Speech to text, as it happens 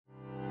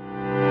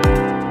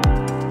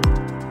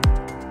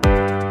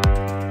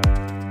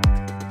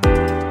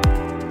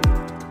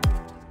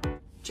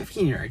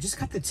Rivian here. I just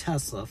got the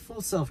Tesla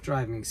full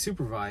self-driving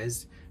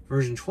supervised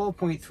version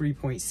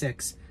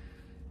 12.3.6.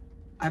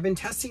 I've been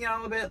testing it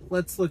out a bit.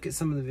 Let's look at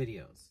some of the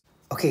videos.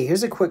 Okay,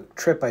 here's a quick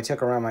trip I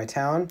took around my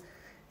town.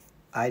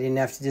 I didn't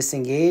have to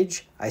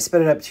disengage. I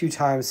sped it up 2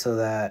 times so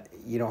that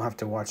you don't have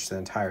to watch the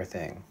entire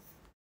thing.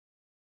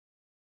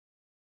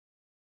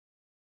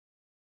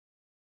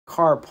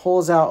 Car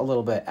pulls out a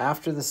little bit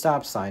after the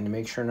stop sign to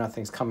make sure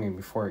nothing's coming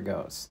before it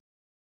goes.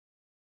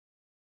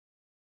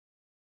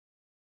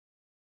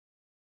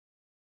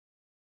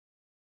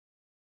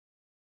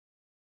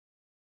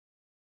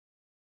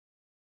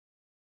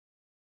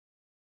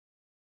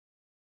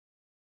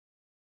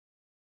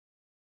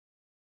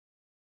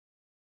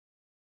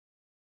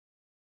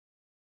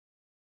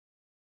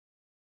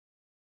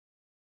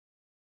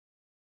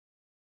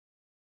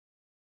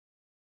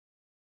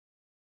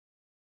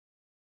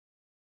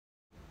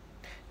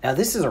 Now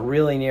this is a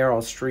really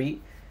narrow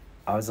street.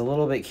 I was a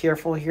little bit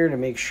careful here to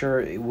make sure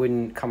it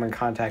wouldn't come in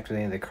contact with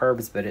any of the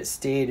curbs, but it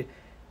stayed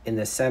in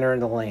the center of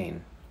the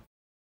lane.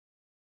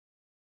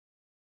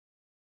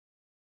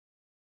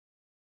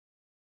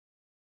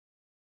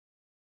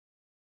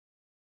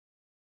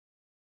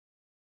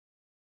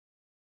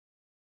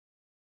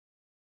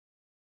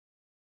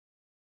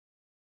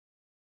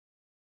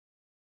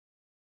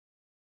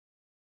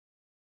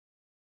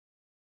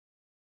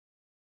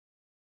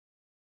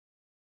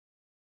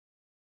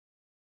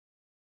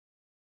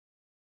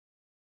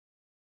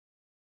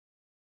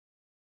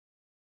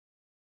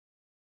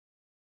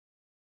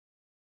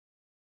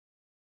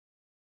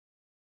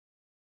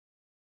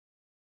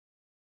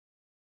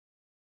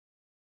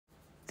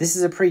 This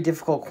is a pretty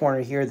difficult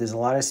corner here. There's a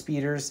lot of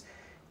speeders,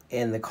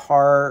 and the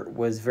car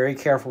was very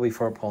careful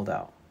before it pulled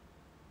out.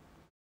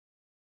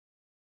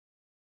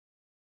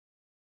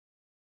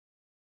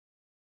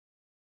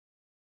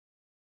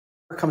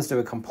 It comes to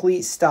a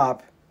complete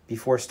stop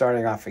before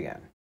starting off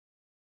again.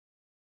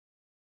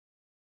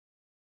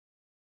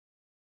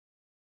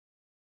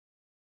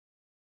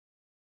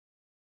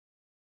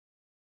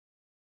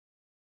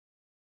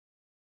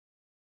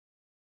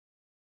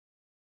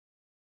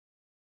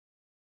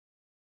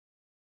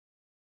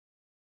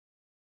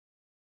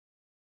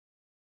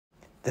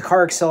 The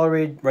car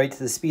accelerated right to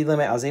the speed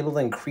limit. I was able to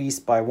increase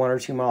by 1 or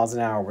 2 miles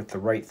an hour with the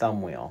right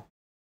thumb wheel.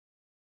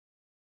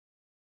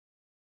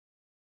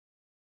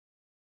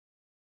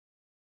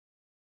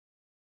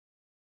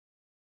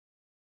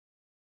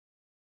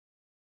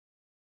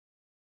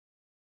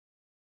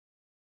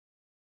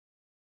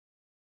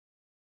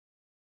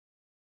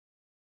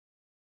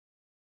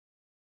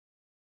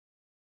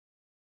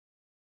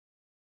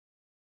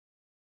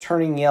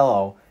 Turning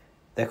yellow,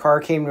 the car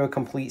came to a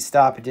complete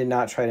stop. It did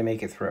not try to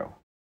make it through.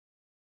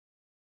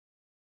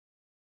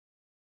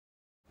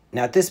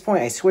 Now at this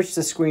point, I switched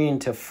the screen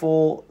to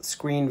full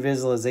screen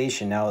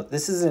visualization. Now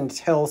this is an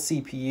Intel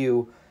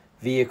CPU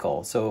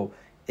vehicle, so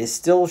it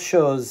still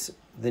shows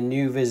the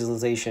new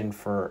visualization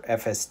for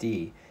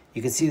FSD.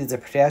 You can see there's a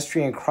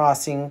pedestrian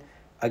crossing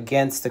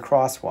against the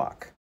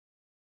crosswalk.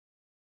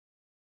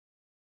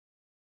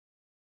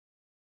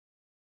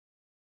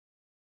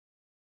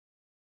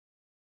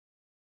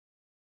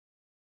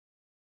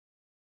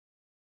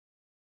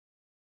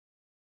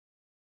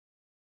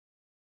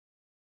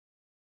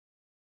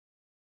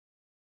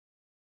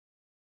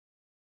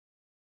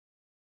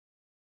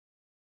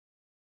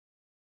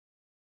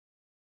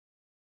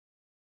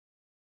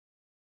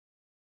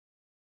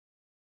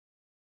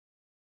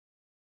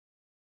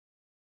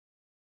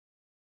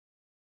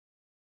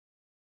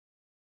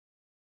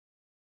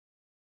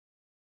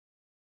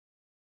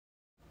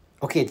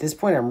 Okay, at this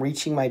point, I'm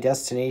reaching my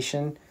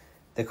destination.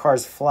 The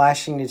car's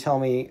flashing to tell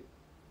me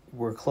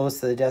we're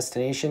close to the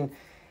destination.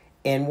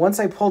 And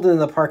once I pulled into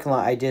the parking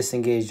lot, I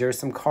disengaged. There were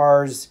some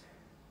cars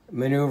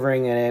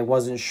maneuvering, and I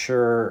wasn't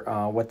sure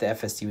what the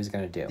FSD was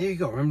going to do. There you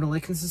go. Remember to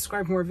like and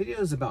subscribe for more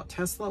videos about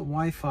Tesla,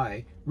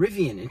 Wi-Fi,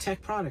 Rivian, and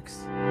tech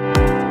products.